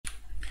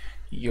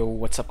Yo,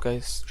 what's up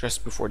guys?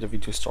 Just before the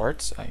video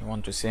starts, I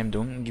want to say I'm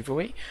doing a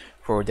giveaway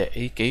for the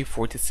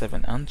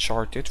AK-47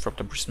 Uncharted from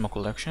the Prisma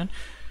collection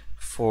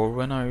for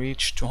when I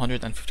reach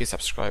 250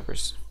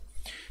 subscribers.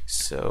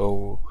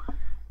 So,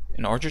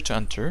 in order to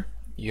enter,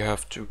 you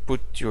have to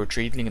put your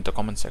trade link in the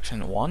comment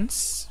section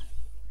once,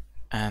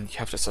 and you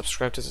have to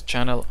subscribe to the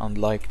channel and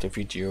like the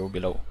video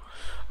below.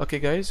 Okay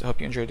guys, I hope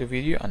you enjoyed the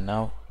video, and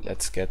now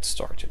let's get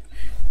started.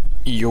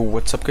 Yo,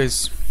 what's up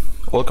guys?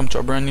 Welcome to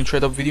a brand new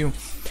trade up video.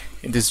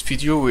 In this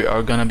video we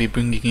are gonna be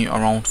bringing you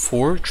around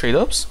 4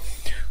 trade-ups.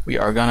 We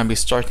are gonna be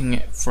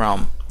starting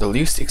from the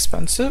least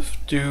expensive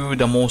to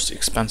the most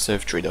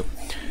expensive trade-up.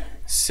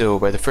 So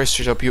by the first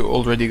trade-up, you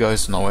already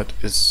guys know it,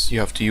 is you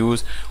have to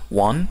use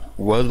 1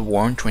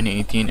 well-worn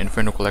 2018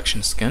 Inferno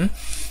collection skin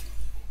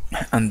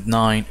and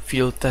 9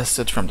 field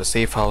tested from the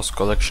Safe House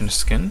collection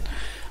skin.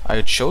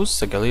 I chose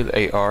the Galil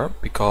AR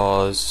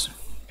because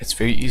it's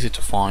very easy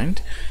to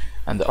find,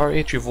 and the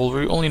R8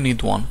 revolver you only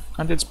need 1,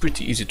 and it's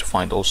pretty easy to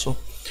find also.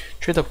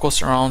 Trade up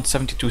costs around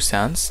 72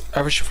 cents.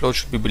 Average float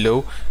should be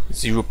below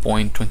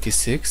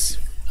 0.26,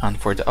 and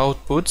for the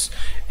outputs,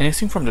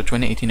 anything from the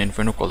 2018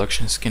 Inferno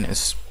collection skin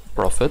is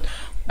profit,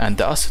 and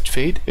the asset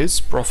fade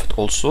is profit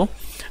also,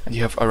 and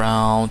you have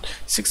around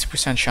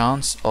 60%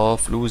 chance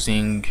of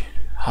losing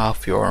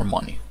half your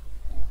money.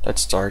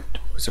 Let's start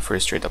with the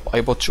first trade up.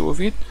 I bought 2 of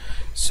it,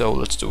 so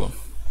let's do it.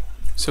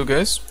 So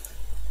guys,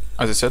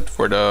 as I said,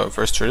 for the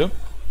first trade up,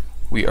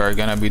 we are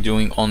gonna be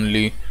doing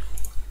only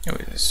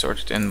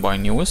sorted in by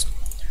newest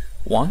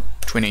 1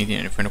 2018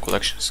 Inferno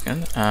collection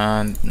skin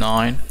and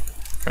 9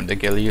 from the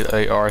Galil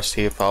AR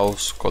Safe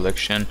House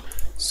collection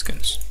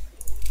skins.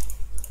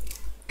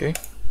 Okay,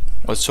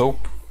 let's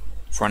hope.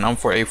 For an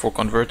M4A4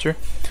 converter,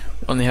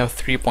 we only have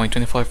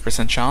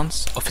 3.25%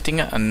 chance of hitting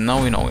it, and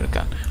now we know we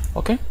can.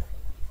 Okay.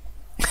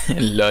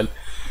 Lol.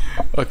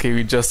 Okay,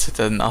 we just hit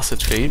an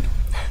asset fade.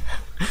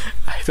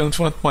 I don't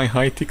want my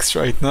high ticks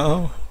right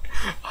now.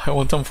 I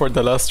want them for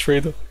the last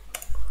trade.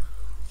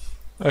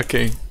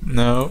 Okay,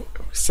 now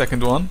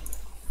second one.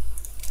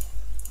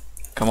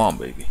 Come on,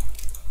 baby.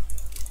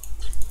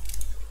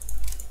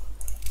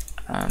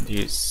 And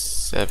here's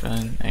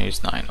 7,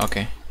 here's 9.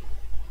 Okay.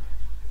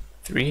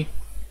 3,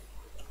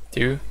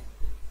 2,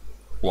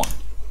 1.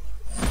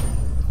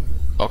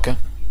 Okay,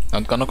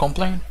 not gonna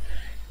complain.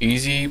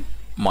 Easy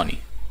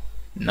money.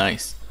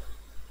 Nice.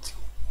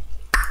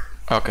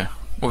 Okay,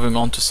 moving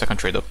on to second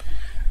trade up.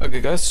 Okay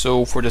guys,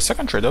 so for the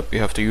second trade up, you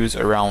have to use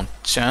around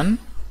 10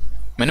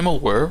 minimal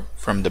wear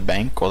from the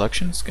bank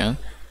collection skin,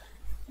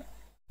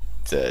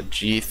 the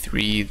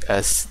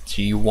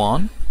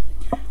G3SG1.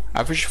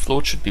 Average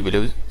float should be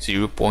below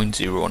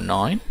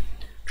 0.09.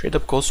 Trade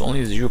up costs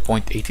only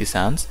 0.80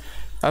 cents.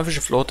 Average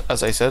float,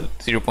 as I said,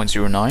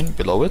 0.09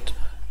 below it.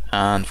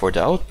 And for the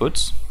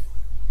outputs,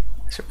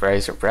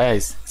 surprise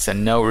surprise, it's a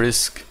no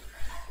risk.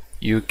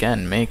 You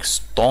can make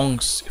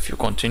stonks if you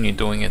continue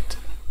doing it.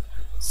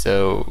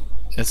 So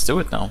let's do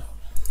it now.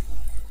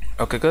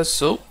 Okay guys,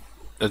 so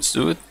let's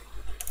do it.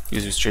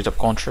 Use your straight up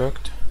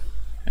contract.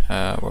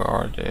 Where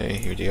are they?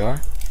 Here they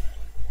are.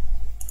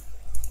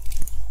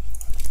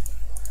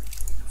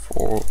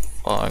 4,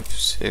 5,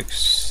 6,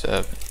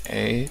 7,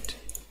 8.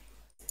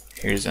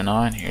 Here's a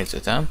 9, here's a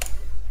 10.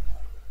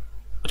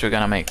 What we're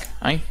gonna make,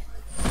 eh?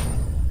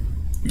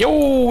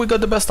 Yo, we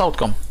got the best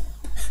outcome.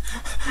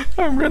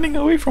 I'm running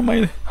away from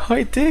my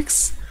high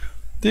ticks.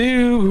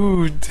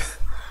 Dude.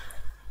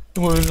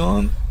 Moving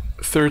on.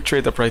 Third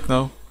trade up right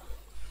now.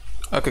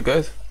 Okay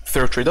guys,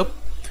 third trade up.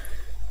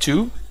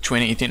 2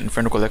 2018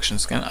 Inferno collection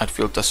skin at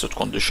field tested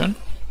condition,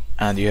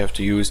 and you have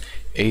to use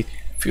 8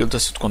 field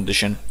tested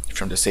condition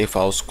from the Safe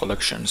House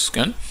collection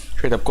skin.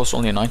 Trade up costs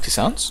only 90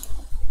 cents.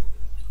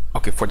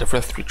 Okay, for the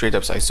first 3 trade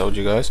ups I showed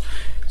you guys,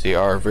 they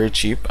are very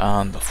cheap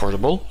and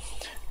affordable.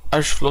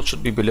 Average float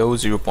should be below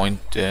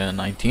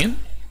 0.19,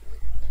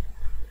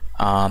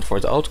 and for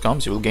the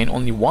outcomes, you will gain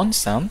only 1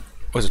 cent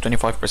with a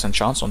 25%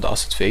 chance on the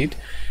asset fade.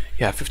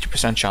 You have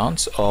 50%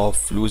 chance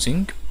of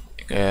losing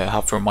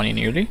half your money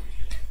nearly,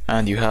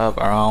 and you have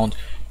around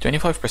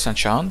 25%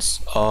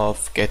 chance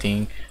of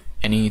getting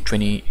any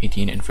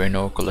 2018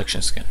 Inferno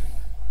collection skin.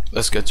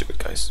 Let's get to it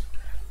guys.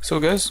 So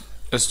guys,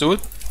 let's do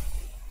it.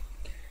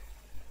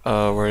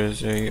 Where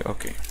is it?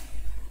 Okay,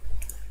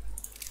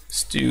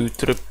 let's do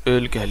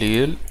triple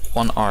Galil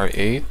 1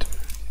 R8,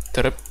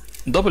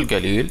 double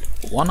Galil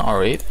 1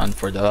 R8, and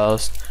for the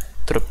last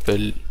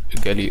triple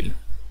Galil.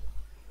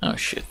 Oh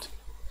shit.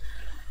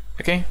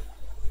 Okay,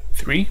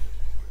 3,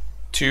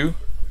 2,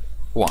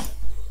 1.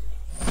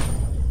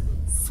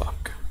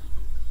 Fuck.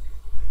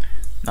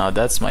 Now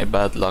that's my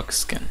bad luck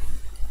skin.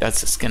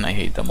 That's the skin I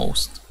hate the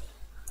most.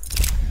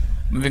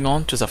 Moving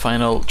on to the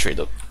final trade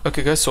up.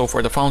 Okay guys, so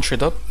for the final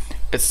trade up,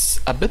 it's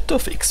a bit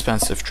of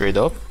expensive trade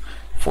up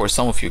for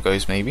some of you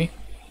guys maybe.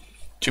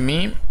 To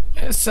me,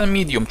 it's a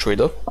medium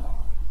trade up,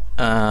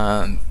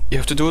 and you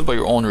have to do it by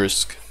your own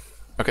risk.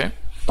 Okay,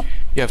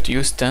 you have to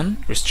use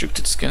 10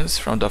 restricted skins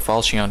from the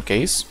Falchion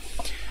case.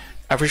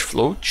 Average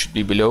float should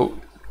be below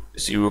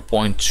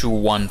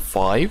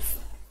 0.215.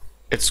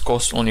 Its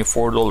cost only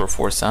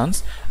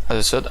 $4.04. As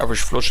I said,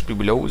 average float should be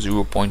below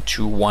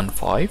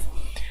 0.215.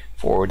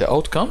 For the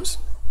outcomes,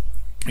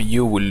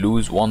 you will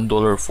lose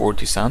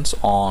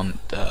 $1.40 on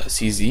the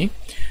CZ.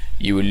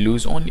 You will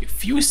lose only a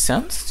few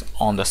cents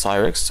on the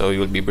Cyrex, so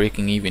you'll be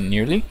breaking even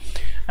nearly,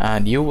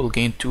 and you will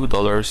gain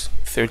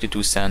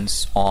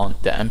 $2.32 on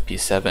the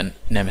MP7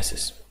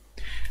 Nemesis.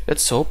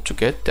 Let's hope to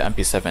get the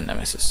MP7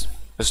 Nemesis.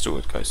 Let's do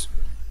it, guys.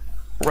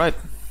 Right,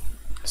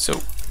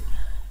 so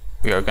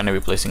we are going to be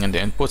placing in the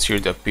inputs here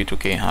the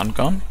P2K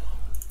handgun,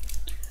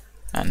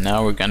 and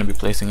now we're going to be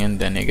placing in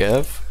the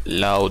Negev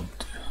loud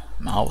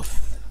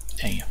mouth.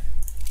 Damn,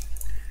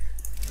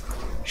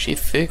 she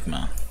thick,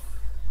 man.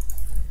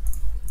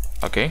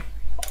 Okay,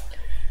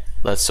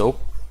 let's hope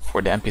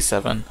for the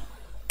MP7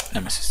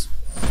 Nemesis.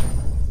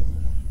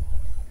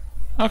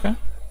 Okay,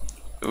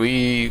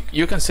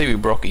 you can say we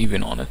broke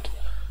even on it.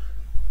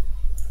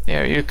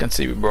 Yeah, you can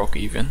say we broke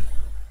even.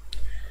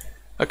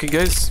 Okay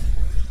guys,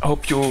 I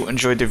hope you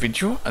enjoyed the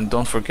video, and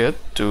don't forget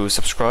to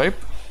subscribe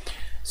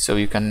so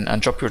you can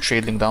drop your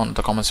trade link down in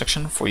the comment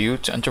section for you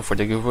to enter for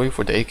the giveaway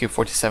for the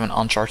AK-47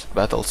 Uncharted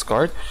Battles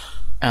card.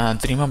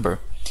 And remember,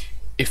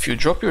 if you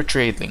drop your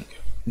trade link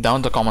down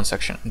in the comment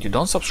section and you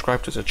don't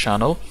subscribe to the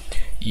channel,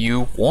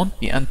 you won't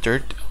be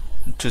entered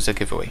to the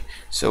giveaway.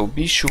 So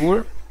be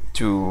sure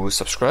to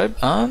subscribe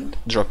and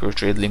drop your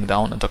trade link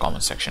down in the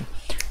comment section.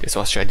 This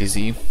was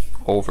tradeup,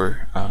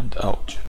 over and out.